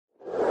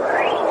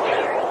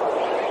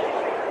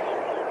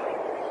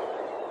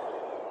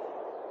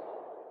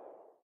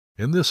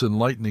In this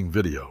enlightening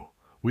video,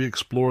 we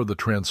explore the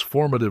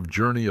transformative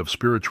journey of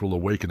spiritual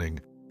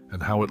awakening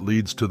and how it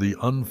leads to the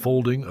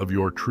unfolding of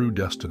your true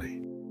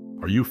destiny.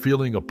 Are you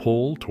feeling a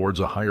pull towards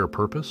a higher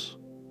purpose?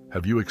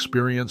 Have you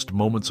experienced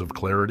moments of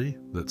clarity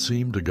that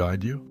seem to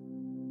guide you?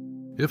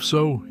 If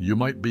so, you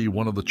might be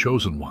one of the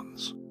chosen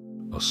ones,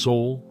 a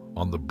soul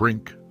on the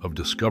brink of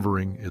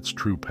discovering its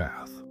true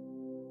path.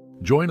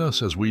 Join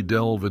us as we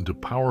delve into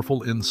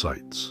powerful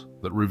insights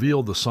that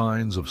reveal the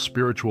signs of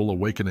spiritual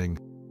awakening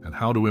and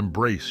how to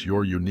embrace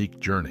your unique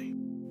journey.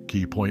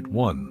 Key point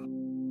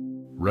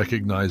 1.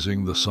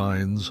 Recognizing the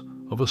signs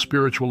of a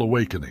spiritual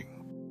awakening.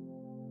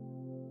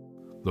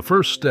 The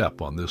first step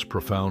on this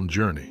profound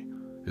journey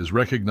is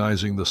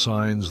recognizing the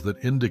signs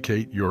that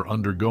indicate you're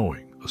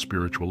undergoing a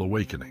spiritual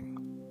awakening.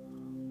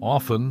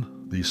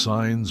 Often, these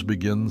signs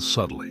begin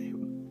subtly,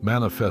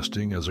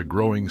 manifesting as a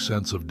growing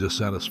sense of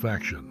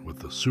dissatisfaction with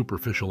the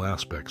superficial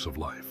aspects of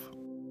life.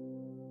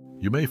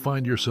 You may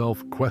find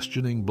yourself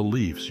questioning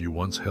beliefs you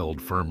once held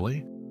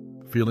firmly,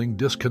 feeling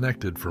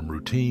disconnected from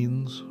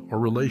routines or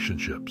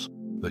relationships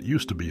that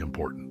used to be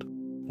important,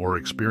 or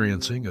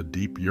experiencing a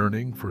deep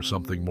yearning for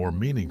something more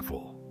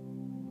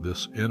meaningful.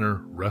 This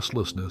inner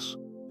restlessness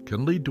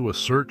can lead to a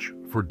search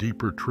for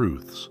deeper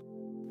truths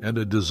and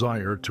a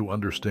desire to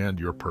understand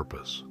your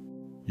purpose.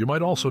 You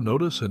might also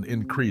notice an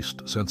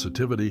increased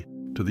sensitivity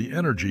to the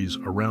energies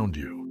around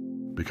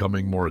you,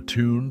 becoming more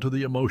attuned to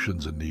the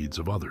emotions and needs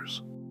of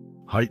others.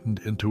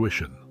 Heightened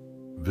intuition,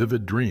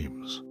 vivid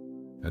dreams,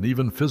 and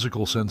even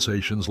physical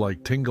sensations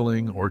like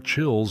tingling or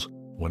chills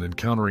when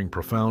encountering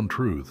profound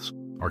truths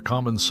are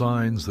common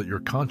signs that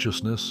your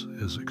consciousness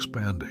is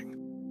expanding.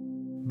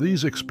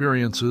 These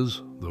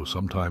experiences, though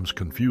sometimes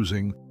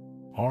confusing,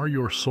 are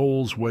your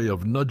soul's way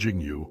of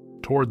nudging you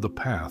toward the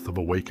path of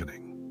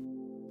awakening.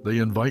 They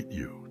invite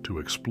you to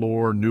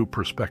explore new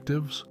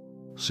perspectives,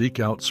 seek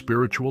out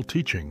spiritual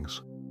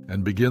teachings,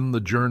 and begin the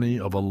journey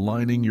of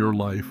aligning your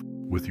life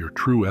with your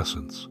true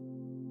essence.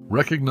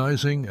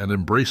 Recognizing and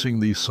embracing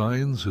these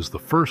signs is the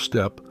first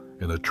step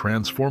in a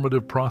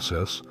transformative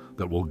process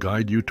that will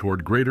guide you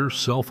toward greater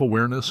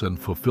self-awareness and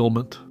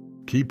fulfillment.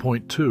 Key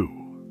point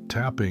 2.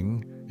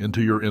 Tapping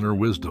into your inner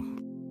wisdom.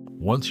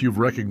 Once you've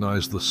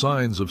recognized the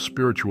signs of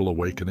spiritual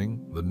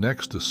awakening, the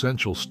next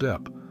essential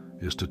step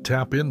is to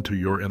tap into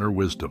your inner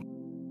wisdom.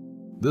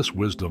 This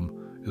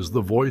wisdom is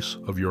the voice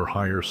of your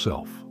higher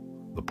self,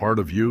 the part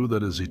of you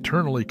that is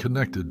eternally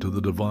connected to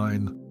the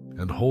divine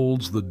and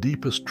holds the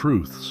deepest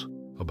truths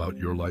about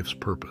your life's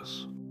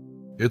purpose.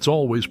 It's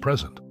always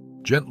present,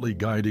 gently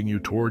guiding you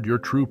toward your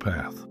true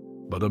path,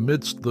 but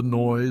amidst the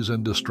noise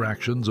and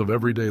distractions of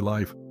everyday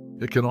life,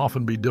 it can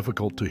often be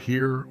difficult to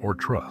hear or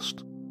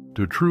trust.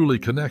 To truly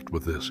connect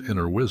with this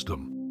inner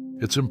wisdom,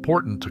 it's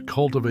important to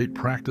cultivate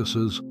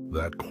practices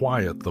that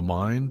quiet the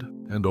mind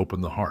and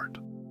open the heart.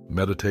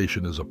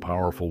 Meditation is a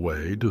powerful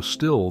way to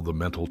still the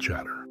mental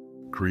chatter,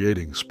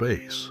 creating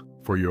space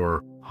for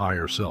your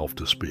higher self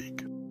to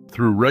speak.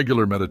 Through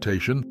regular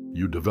meditation,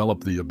 you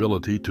develop the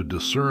ability to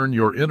discern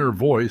your inner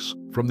voice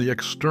from the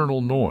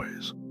external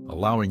noise,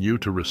 allowing you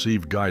to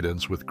receive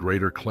guidance with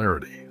greater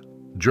clarity.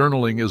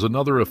 Journaling is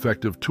another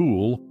effective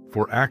tool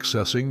for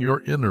accessing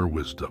your inner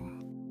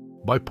wisdom.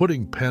 By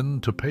putting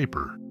pen to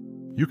paper,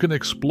 you can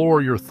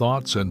explore your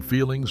thoughts and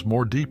feelings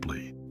more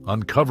deeply,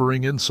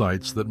 uncovering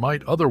insights that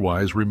might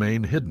otherwise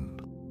remain hidden.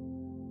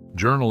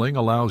 Journaling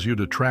allows you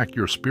to track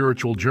your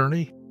spiritual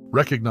journey,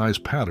 recognize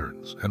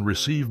patterns, and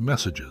receive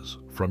messages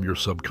from your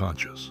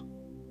subconscious.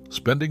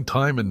 Spending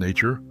time in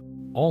nature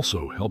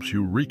also helps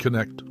you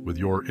reconnect with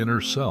your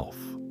inner self.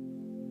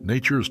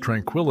 Nature's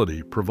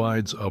tranquility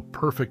provides a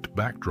perfect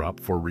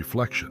backdrop for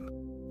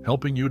reflection,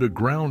 helping you to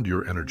ground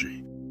your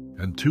energy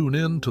and tune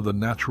in to the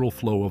natural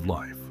flow of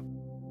life.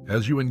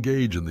 As you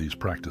engage in these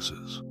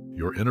practices,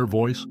 your inner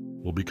voice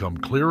will become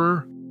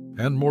clearer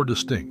and more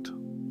distinct,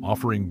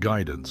 offering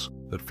guidance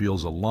that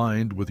feels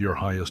aligned with your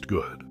highest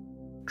good.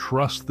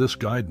 Trust this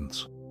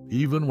guidance,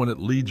 even when it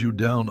leads you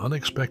down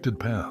unexpected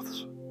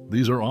paths.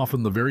 These are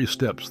often the very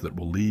steps that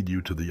will lead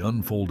you to the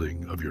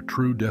unfolding of your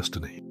true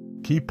destiny.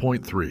 Key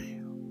point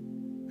 3.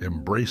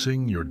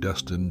 Embracing your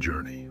destined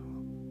journey.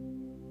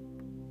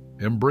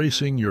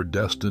 Embracing your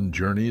destined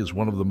journey is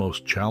one of the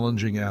most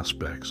challenging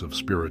aspects of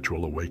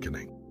spiritual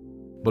awakening,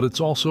 but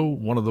it's also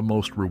one of the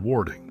most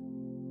rewarding.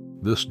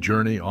 This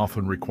journey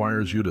often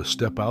requires you to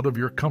step out of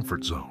your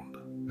comfort zone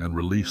and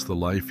release the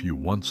life you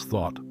once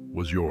thought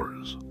was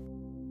yours.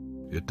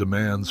 It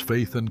demands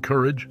faith and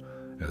courage,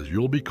 as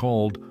you'll be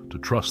called to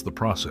trust the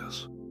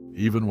process,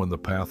 even when the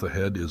path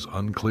ahead is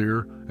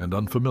unclear and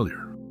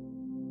unfamiliar.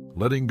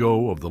 Letting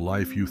go of the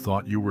life you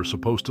thought you were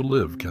supposed to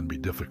live can be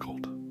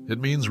difficult. It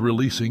means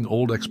releasing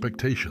old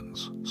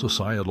expectations,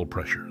 societal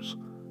pressures,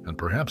 and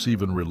perhaps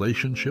even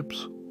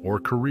relationships or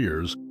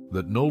careers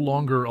that no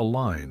longer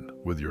align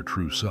with your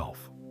true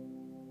self.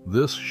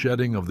 This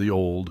shedding of the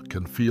old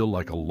can feel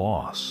like a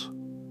loss,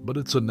 but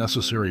it's a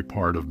necessary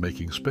part of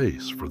making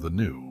space for the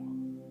new.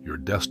 Your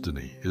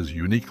destiny is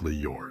uniquely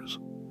yours,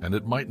 and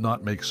it might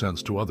not make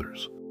sense to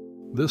others.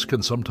 This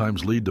can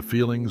sometimes lead to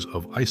feelings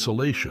of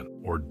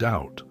isolation or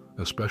doubt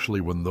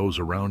especially when those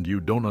around you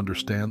don't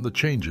understand the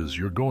changes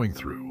you're going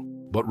through.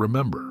 But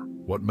remember,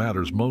 what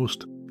matters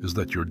most is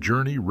that your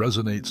journey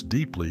resonates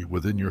deeply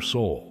within your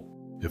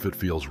soul. If it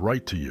feels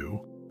right to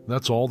you,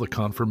 that's all the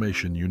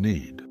confirmation you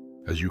need.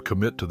 As you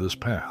commit to this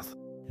path,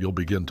 you'll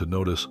begin to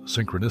notice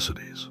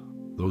synchronicities,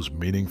 those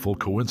meaningful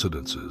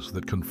coincidences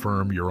that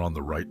confirm you're on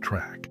the right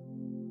track.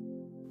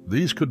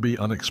 These could be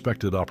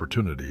unexpected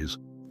opportunities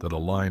that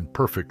align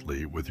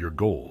perfectly with your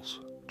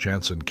goals,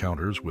 chance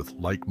encounters with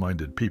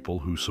like-minded people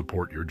who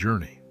support your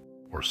journey,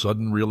 or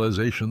sudden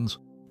realizations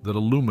that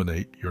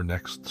illuminate your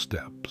next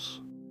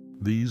steps.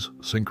 These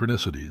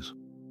synchronicities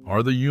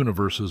are the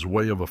universe's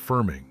way of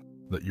affirming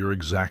that you're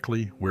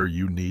exactly where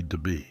you need to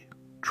be.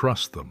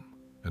 Trust them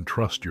and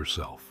trust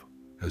yourself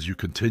as you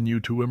continue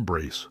to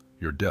embrace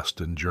your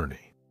destined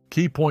journey.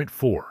 Key point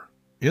 4.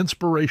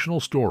 Inspirational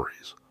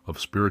stories of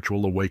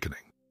spiritual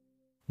awakening.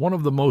 One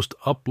of the most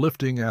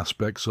uplifting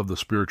aspects of the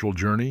spiritual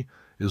journey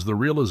is the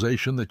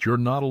realization that you're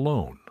not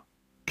alone.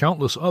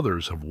 Countless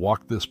others have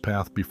walked this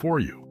path before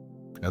you,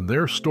 and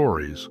their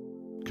stories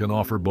can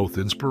offer both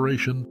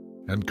inspiration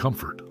and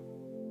comfort.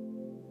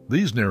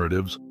 These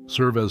narratives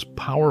serve as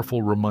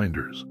powerful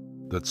reminders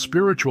that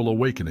spiritual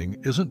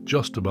awakening isn't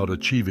just about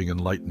achieving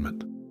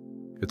enlightenment.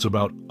 It's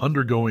about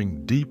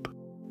undergoing deep,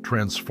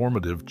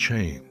 transformative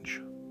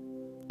change.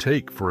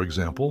 Take, for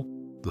example,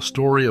 the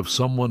story of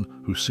someone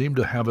who seemed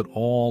to have it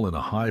all in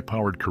a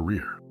high-powered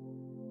career.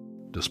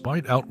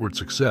 Despite outward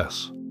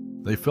success,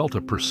 they felt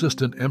a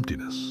persistent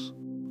emptiness,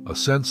 a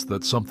sense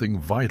that something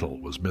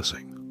vital was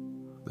missing.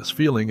 This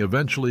feeling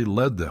eventually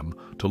led them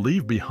to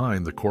leave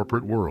behind the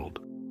corporate world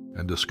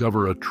and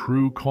discover a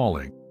true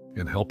calling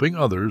in helping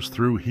others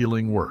through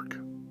healing work.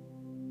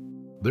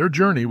 Their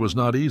journey was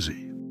not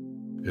easy.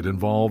 It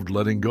involved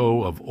letting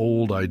go of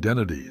old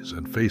identities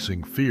and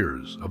facing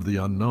fears of the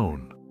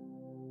unknown.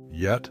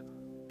 Yet,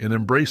 in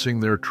embracing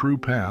their true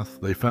path,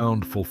 they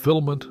found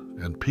fulfillment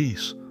and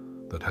peace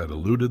that had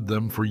eluded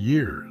them for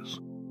years.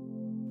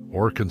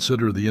 Or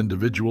consider the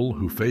individual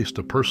who faced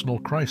a personal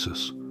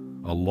crisis,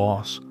 a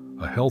loss,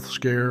 a health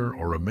scare,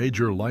 or a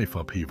major life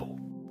upheaval.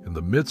 In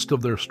the midst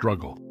of their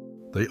struggle,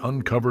 they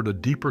uncovered a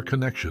deeper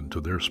connection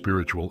to their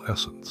spiritual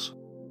essence.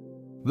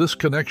 This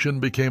connection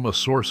became a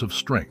source of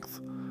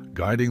strength,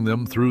 guiding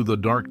them through the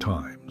dark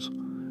times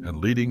and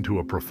leading to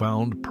a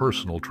profound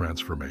personal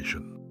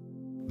transformation.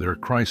 Their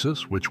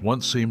crisis, which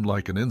once seemed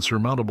like an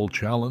insurmountable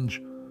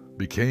challenge,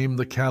 became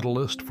the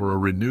catalyst for a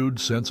renewed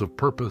sense of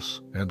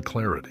purpose and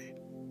clarity.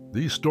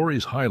 These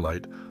stories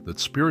highlight that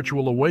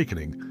spiritual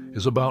awakening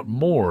is about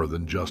more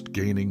than just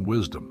gaining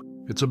wisdom.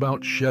 It's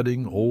about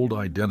shedding old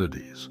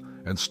identities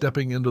and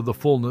stepping into the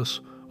fullness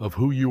of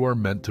who you are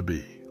meant to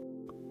be.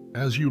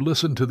 As you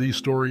listen to these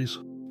stories,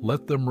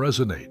 let them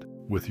resonate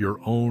with your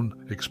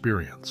own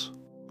experience.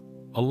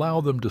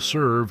 Allow them to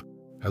serve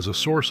as a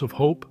source of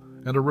hope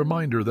and a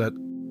reminder that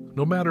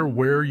no matter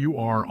where you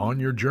are on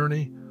your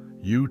journey,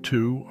 you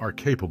too are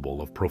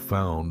capable of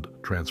profound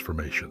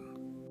transformation.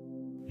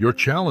 Your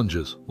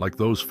challenges, like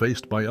those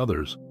faced by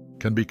others,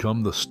 can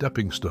become the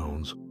stepping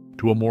stones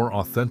to a more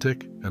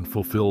authentic and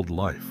fulfilled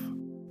life.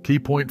 Key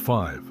point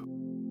 5.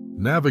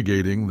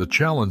 Navigating the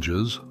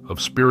challenges of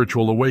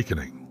spiritual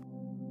awakening.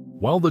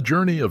 While the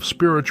journey of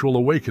spiritual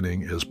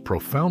awakening is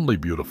profoundly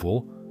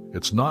beautiful,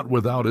 it's not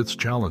without its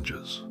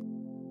challenges.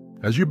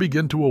 As you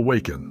begin to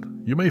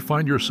awaken, you may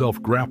find yourself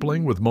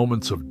grappling with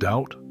moments of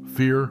doubt,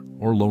 fear,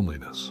 or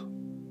loneliness.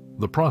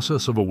 The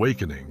process of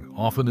awakening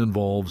often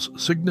involves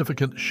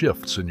significant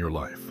shifts in your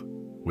life,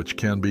 which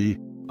can be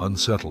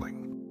unsettling.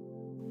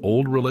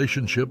 Old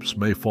relationships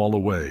may fall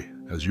away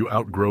as you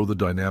outgrow the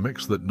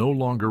dynamics that no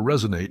longer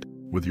resonate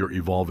with your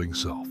evolving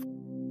self.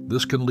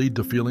 This can lead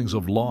to feelings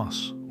of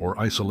loss or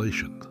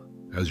isolation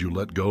as you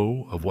let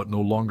go of what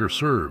no longer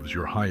serves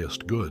your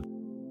highest good.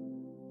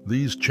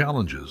 These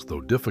challenges,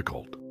 though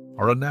difficult,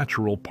 are a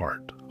natural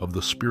part of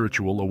the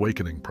spiritual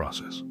awakening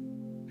process.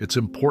 It's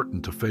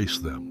important to face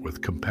them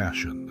with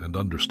compassion and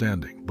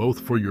understanding, both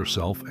for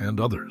yourself and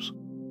others.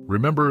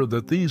 Remember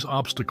that these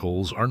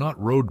obstacles are not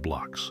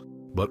roadblocks,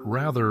 but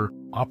rather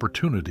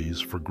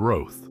opportunities for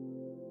growth.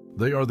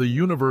 They are the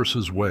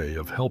universe's way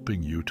of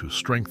helping you to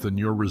strengthen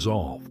your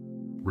resolve,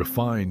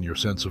 refine your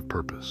sense of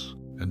purpose,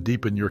 and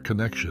deepen your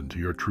connection to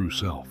your true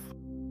self.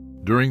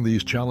 During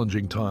these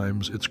challenging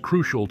times, it's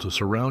crucial to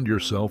surround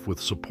yourself with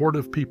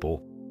supportive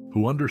people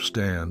who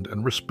understand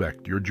and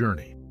respect your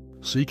journey.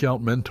 Seek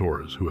out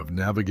mentors who have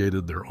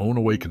navigated their own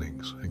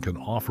awakenings and can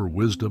offer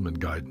wisdom and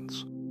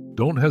guidance.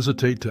 Don't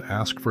hesitate to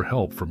ask for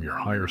help from your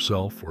higher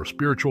self or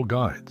spiritual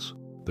guides.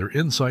 Their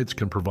insights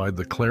can provide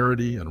the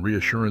clarity and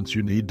reassurance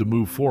you need to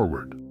move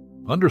forward.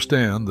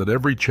 Understand that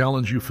every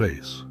challenge you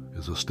face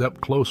is a step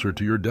closer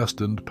to your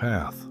destined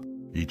path.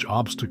 Each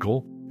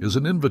obstacle is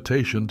an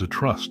invitation to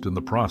trust in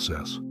the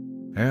process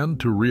and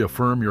to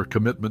reaffirm your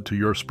commitment to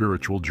your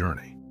spiritual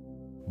journey.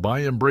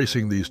 By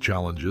embracing these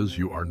challenges,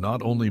 you are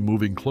not only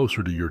moving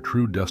closer to your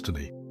true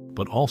destiny,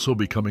 but also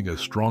becoming a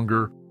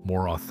stronger,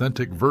 more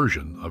authentic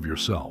version of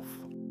yourself.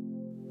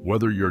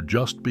 Whether you're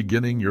just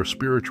beginning your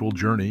spiritual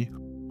journey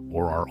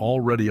or are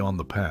already on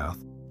the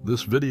path,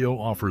 this video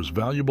offers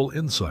valuable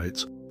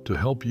insights to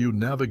help you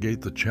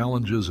navigate the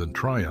challenges and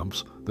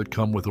triumphs that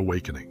come with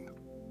awakening.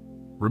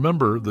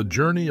 Remember, the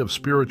journey of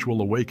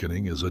spiritual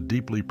awakening is a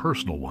deeply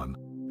personal one,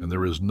 and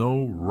there is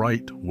no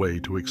right way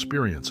to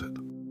experience it.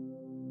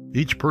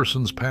 Each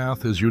person's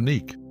path is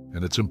unique,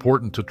 and it's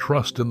important to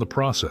trust in the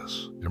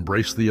process,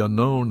 embrace the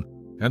unknown,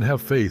 and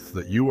have faith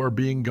that you are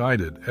being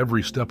guided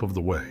every step of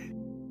the way.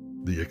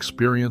 The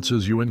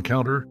experiences you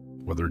encounter,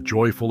 whether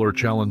joyful or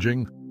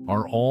challenging,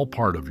 are all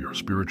part of your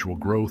spiritual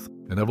growth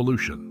and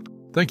evolution.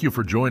 Thank you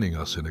for joining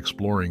us in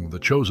exploring The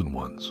Chosen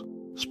Ones,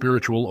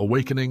 Spiritual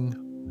Awakening,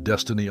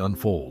 Destiny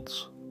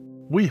Unfolds.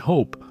 We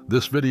hope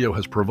this video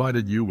has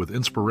provided you with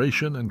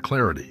inspiration and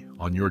clarity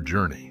on your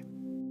journey.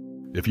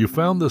 If you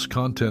found this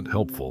content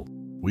helpful,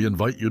 we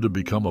invite you to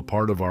become a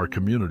part of our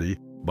community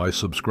by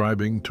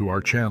subscribing to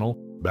our channel,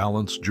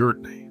 Balanced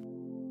Journey.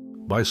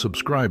 By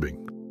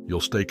subscribing,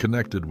 you'll stay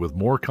connected with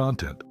more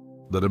content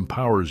that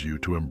empowers you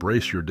to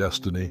embrace your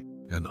destiny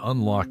and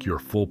unlock your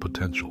full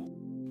potential.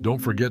 Don't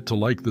forget to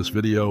like this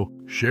video,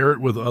 share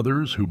it with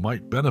others who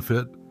might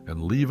benefit,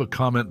 and leave a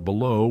comment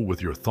below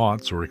with your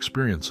thoughts or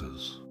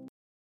experiences.